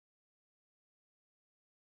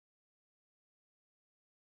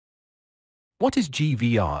What is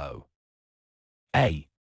GVRO? A.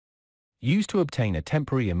 Used to obtain a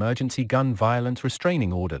temporary emergency gun violence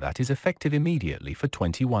restraining order that is effective immediately for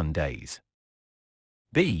 21 days.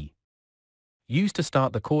 B. Used to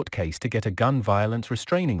start the court case to get a gun violence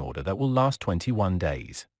restraining order that will last 21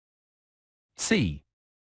 days. C.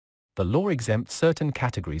 The law exempts certain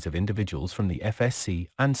categories of individuals from the FSC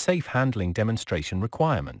and safe handling demonstration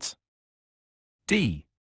requirements. D.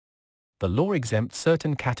 The law exempts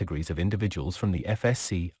certain categories of individuals from the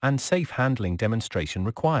FSC and safe handling demonstration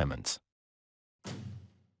requirements.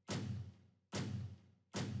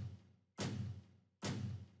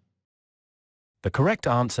 The correct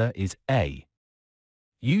answer is A.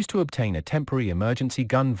 Used to obtain a temporary emergency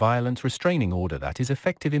gun violence restraining order that is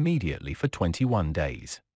effective immediately for 21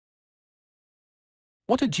 days.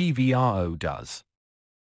 What a GVRO does?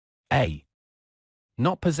 A.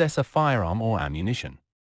 Not possess a firearm or ammunition.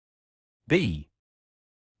 B.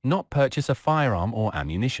 Not purchase a firearm or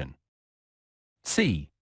ammunition. C.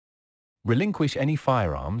 Relinquish any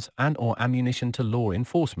firearms and/or ammunition to law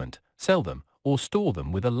enforcement, sell them, or store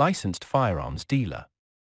them with a licensed firearms dealer.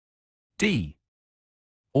 D.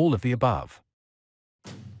 All of the above.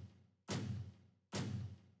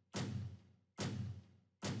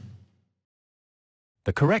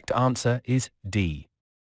 The correct answer is D.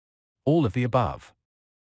 All of the above.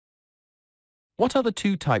 What are the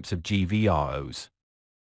two types of GVROs?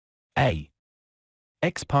 A.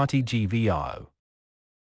 Ex parte GVRO.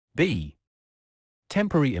 B.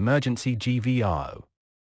 Temporary emergency GVRO.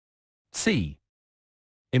 C.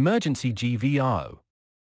 Emergency GVRO.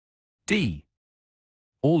 D.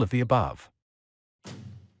 All of the above.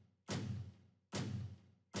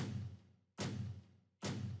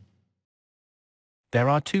 There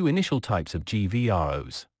are two initial types of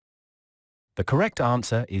GVROs. The correct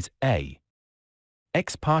answer is A.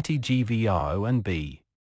 Ex parte GVRO and B.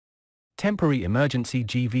 Temporary emergency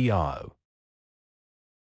GVRO.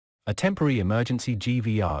 A temporary emergency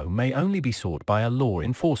GVRO may only be sought by a law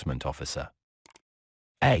enforcement officer.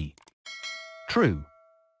 A. True.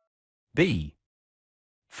 B.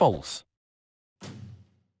 False.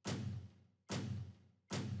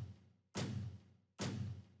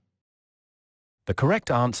 The correct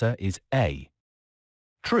answer is A.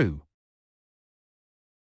 True.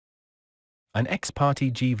 An ex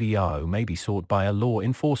parte GVRO may be sought by a law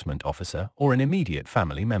enforcement officer or an immediate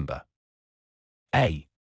family member. A.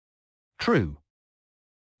 True.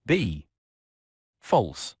 B.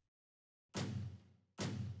 False.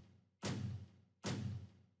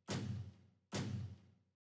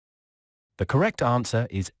 The correct answer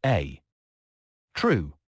is A.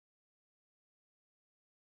 True.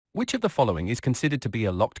 Which of the following is considered to be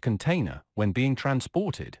a locked container when being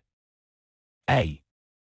transported? A.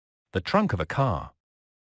 The trunk of a car.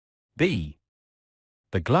 B.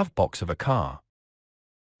 The glove box of a car.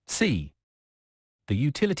 C. The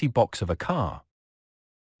utility box of a car.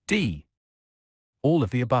 D. All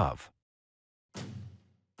of the above.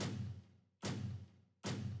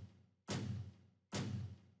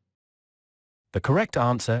 The correct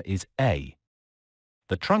answer is A.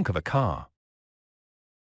 The trunk of a car.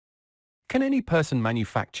 Can any person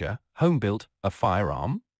manufacture, home-built, a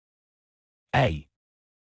firearm? A.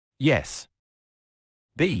 Yes.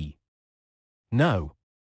 B. No.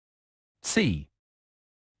 C.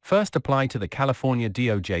 First apply to the California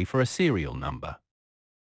DOJ for a serial number.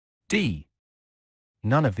 D.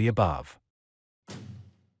 None of the above.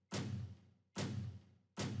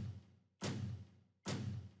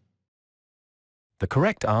 The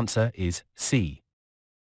correct answer is C.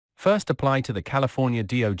 First apply to the California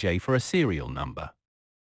DOJ for a serial number.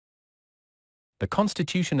 The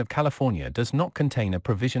Constitution of California does not contain a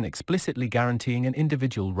provision explicitly guaranteeing an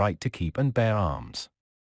individual right to keep and bear arms.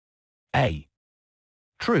 A.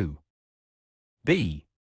 True. B.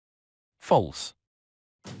 False.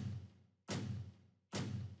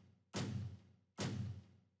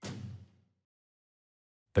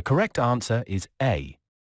 The correct answer is A.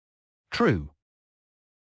 True.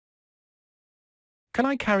 Can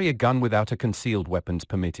I carry a gun without a concealed weapons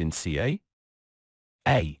permit in CA?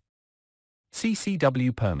 A.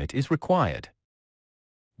 CCW permit is required.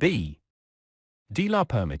 B. Dealer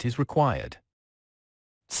permit is required.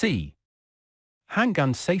 C.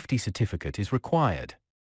 Handgun safety certificate is required.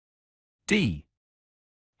 D.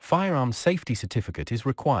 Firearm safety certificate is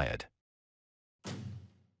required.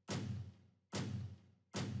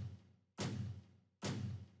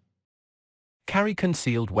 Carry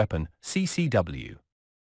concealed weapon, CCW.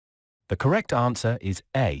 The correct answer is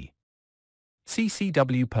A.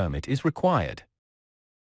 CCW permit is required.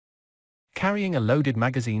 Carrying a loaded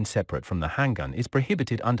magazine separate from the handgun is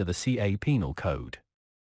prohibited under the CA Penal Code.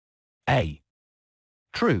 A.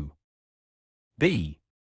 True. B.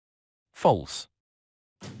 False.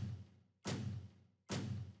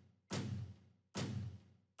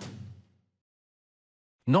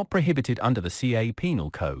 Not prohibited under the CA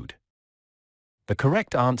Penal Code. The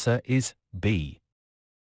correct answer is B.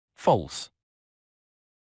 False.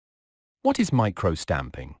 What is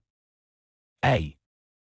micro-stamping? A.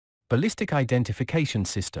 Ballistic identification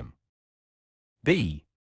system. B.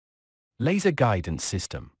 Laser guidance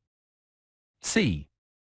system. C.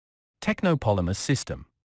 Technopolymer system.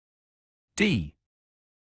 D.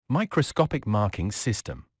 Microscopic marking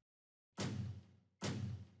system.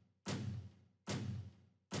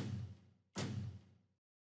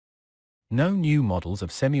 No new models of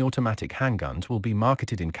semi-automatic handguns will be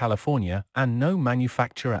marketed in California, and no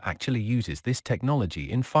manufacturer actually uses this technology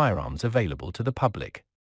in firearms available to the public.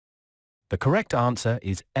 The correct answer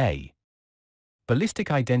is A. Ballistic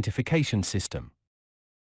identification system.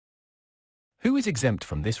 Who is exempt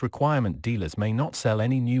from this requirement? Dealers may not sell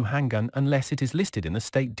any new handgun unless it is listed in the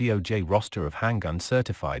state DOJ roster of handguns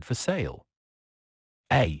certified for sale.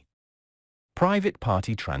 A. Private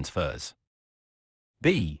party transfers.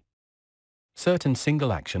 B. Certain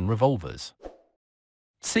single-action revolvers.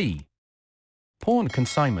 C. Pawn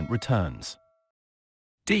consignment returns.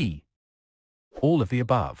 D. All of the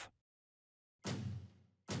above.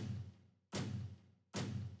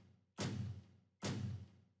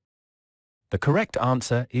 The correct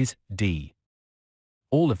answer is D.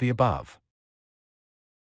 All of the above.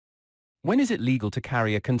 When is it legal to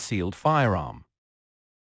carry a concealed firearm?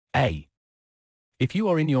 A. If you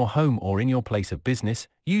are in your home or in your place of business,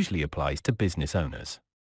 usually applies to business owners.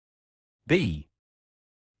 B.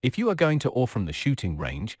 If you are going to or from the shooting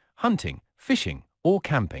range, hunting, fishing, or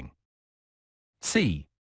camping. C.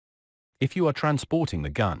 If you are transporting the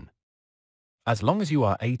gun. As long as you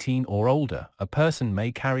are 18 or older, a person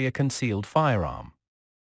may carry a concealed firearm.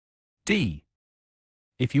 D.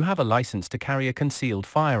 If you have a license to carry a concealed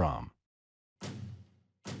firearm.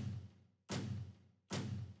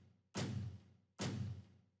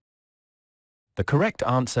 The correct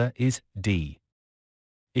answer is D.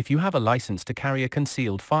 If you have a license to carry a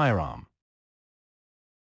concealed firearm.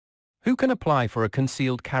 Who can apply for a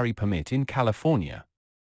concealed carry permit in California?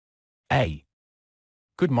 A.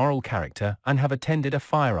 Good moral character and have attended a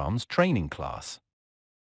firearms training class.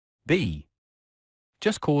 B.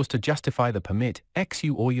 Just cause to justify the permit. X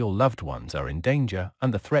you or your loved ones are in danger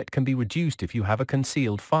and the threat can be reduced if you have a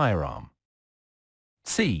concealed firearm.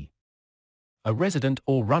 C. A resident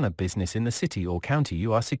or run a business in the city or county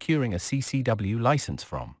you are securing a CCW license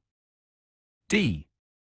from. D.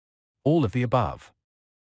 All of the above.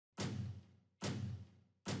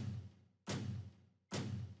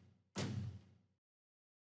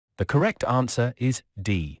 The correct answer is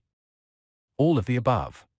D. All of the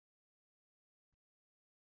above.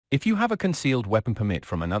 If you have a concealed weapon permit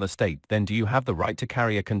from another state, then do you have the right to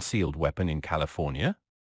carry a concealed weapon in California?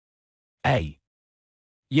 A.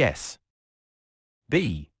 Yes.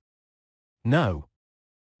 B. No.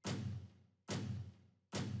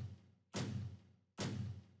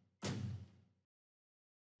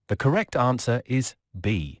 The correct answer is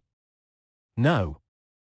B. No.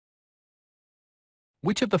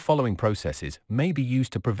 Which of the following processes may be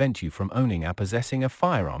used to prevent you from owning or possessing a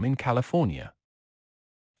firearm in California?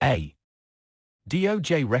 A.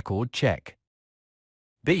 DOJ record check.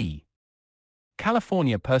 B.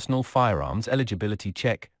 California Personal Firearms Eligibility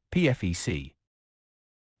Check, PFEC.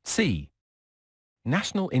 C.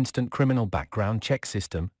 National Instant Criminal Background Check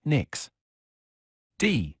System, NICS.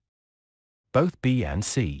 D. Both B and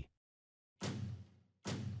C.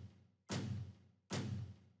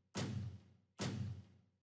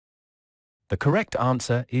 The correct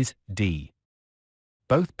answer is D.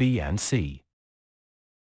 Both B and C.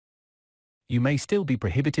 You may still be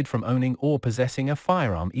prohibited from owning or possessing a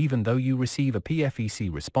firearm even though you receive a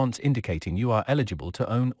PFEC response indicating you are eligible to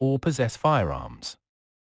own or possess firearms.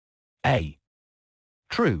 A.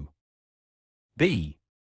 True. B.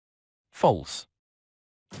 False.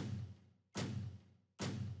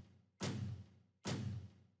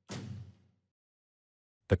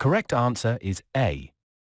 The correct answer is A.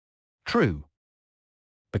 True.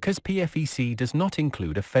 Because PFEC does not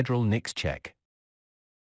include a federal NICS check.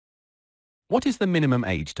 What is the minimum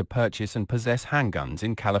age to purchase and possess handguns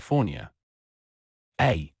in California?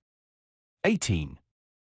 A. 18.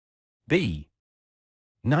 B.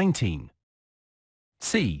 19.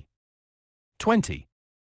 C. 20.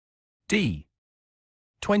 D.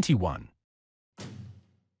 21.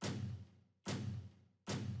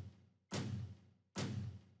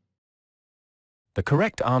 The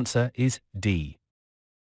correct answer is D.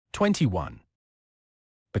 21.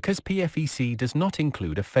 because PFEC does not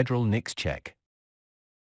include a federal NICS check.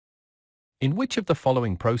 In which of the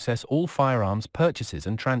following process all firearms purchases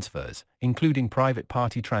and transfers, including private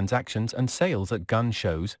party transactions and sales at gun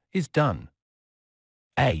shows, is done?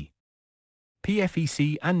 A.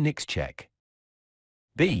 PFEC and NICS check.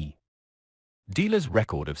 B. Dealer's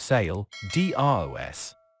record of sale,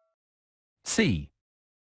 DROS. C.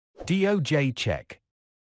 DOJ check.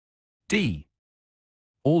 D.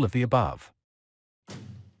 All of the above.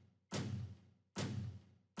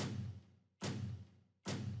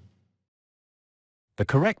 The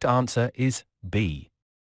correct answer is B.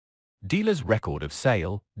 Dealer's record of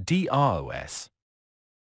sale, DROS.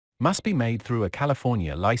 Must be made through a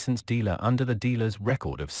California licensed dealer under the Dealer's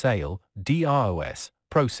Record of Sale, DROS,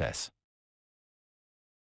 process.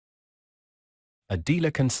 A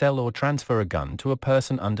dealer can sell or transfer a gun to a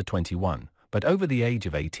person under 21, but over the age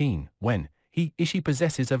of 18, when he/she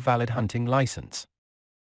possesses a valid hunting license.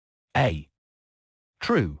 A.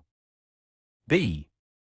 True. B.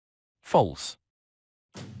 False.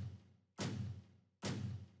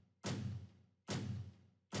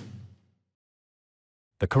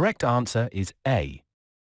 The correct answer is A.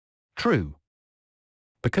 True.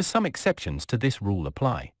 Because some exceptions to this rule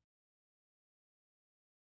apply.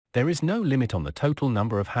 There is no limit on the total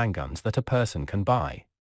number of handguns that a person can buy.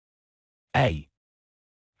 A.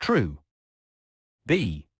 True.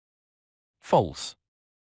 B. False.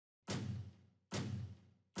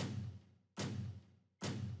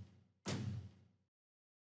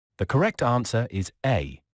 The correct answer is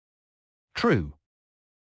A. True.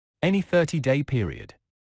 Any 30-day period.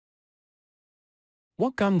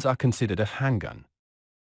 What guns are considered a handgun?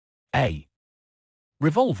 A.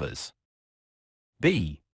 Revolvers.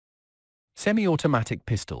 B. Semi-automatic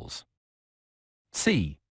pistols.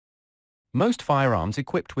 C. Most firearms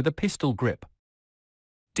equipped with a pistol grip.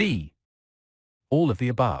 D. All of the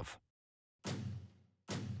above.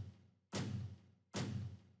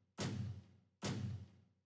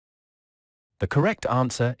 The correct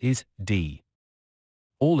answer is D.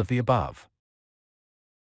 All of the above.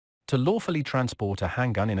 To lawfully transport a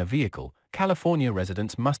handgun in a vehicle, California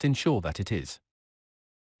residents must ensure that it is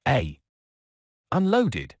A.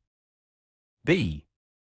 Unloaded. B.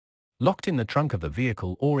 Locked in the trunk of the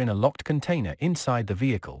vehicle or in a locked container inside the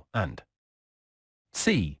vehicle, and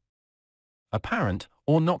C. Apparent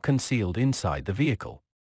or not concealed inside the vehicle.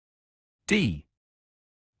 D.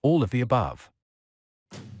 All of the above.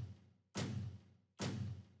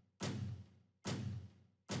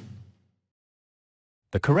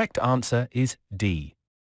 The correct answer is D.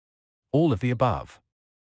 All of the above.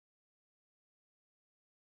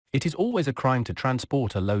 It is always a crime to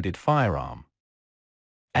transport a loaded firearm.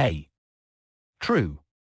 A. True.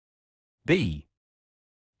 B.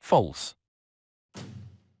 False.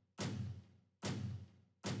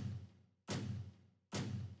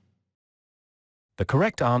 The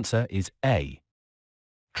correct answer is A.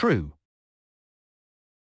 True.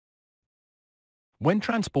 When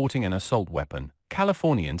transporting an assault weapon,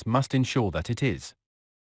 Californians must ensure that it is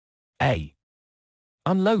A.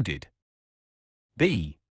 Unloaded.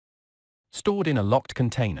 B. Stored in a locked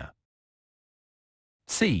container.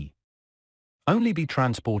 C. Only be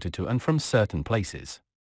transported to and from certain places.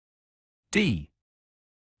 D.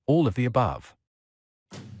 All of the above.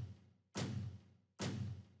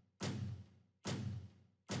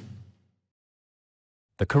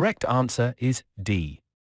 The correct answer is D.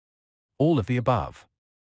 All of the above.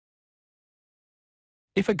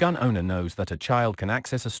 If a gun owner knows that a child can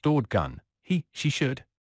access a stored gun, he/she should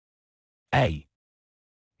A.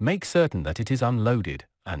 Make certain that it is unloaded,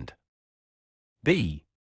 and B.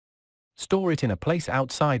 Store it in a place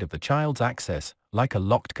outside of the child's access, like a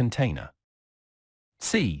locked container.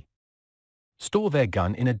 C. Store their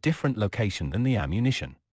gun in a different location than the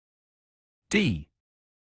ammunition. D.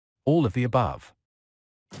 All of the above.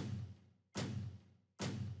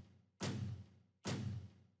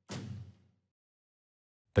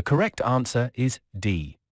 The correct answer is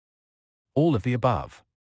D. All of the above.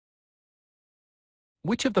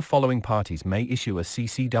 Which of the following parties may issue a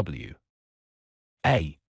CCW?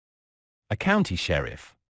 A. A county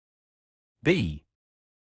sheriff. B.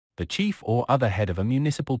 The chief or other head of a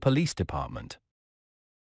municipal police department.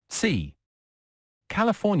 C.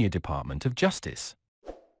 California Department of Justice.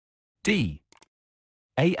 D.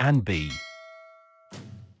 A and B.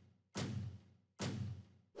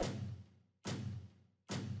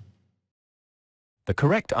 The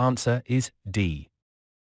correct answer is D.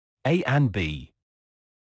 A and B.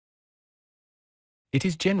 It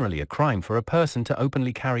is generally a crime for a person to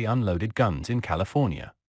openly carry unloaded guns in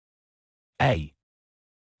California. A.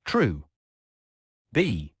 True.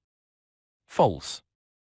 B. False.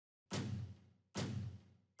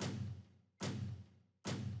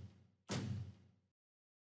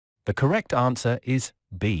 The correct answer is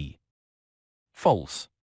B. False.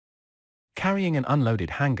 Carrying an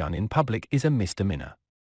unloaded handgun in public is a misdemeanor.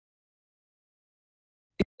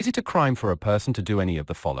 Is it a crime for a person to do any of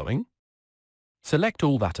the following? Select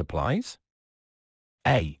all that applies.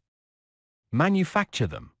 A. Manufacture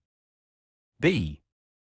them. B.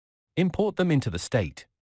 Import them into the state.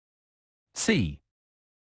 C.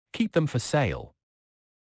 Keep them for sale.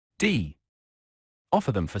 D.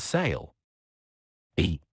 Offer them for sale.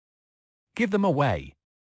 E. Give them away.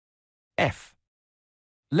 F.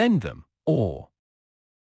 Lend them, or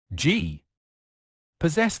G.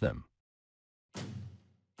 Possess them.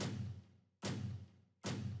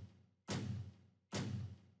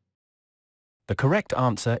 The correct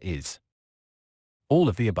answer is all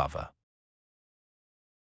of the above.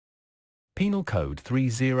 Penal Code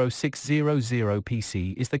 30600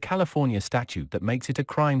 PC is the California statute that makes it a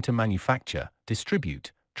crime to manufacture,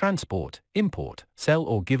 distribute, transport, import, sell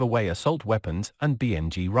or give away assault weapons and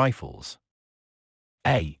BNG rifles.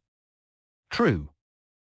 A. True.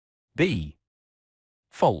 B.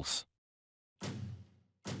 False.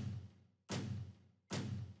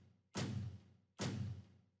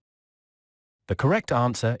 The correct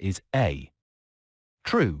answer is A.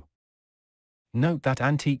 True. Note that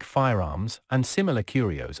antique firearms and similar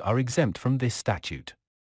curios are exempt from this statute.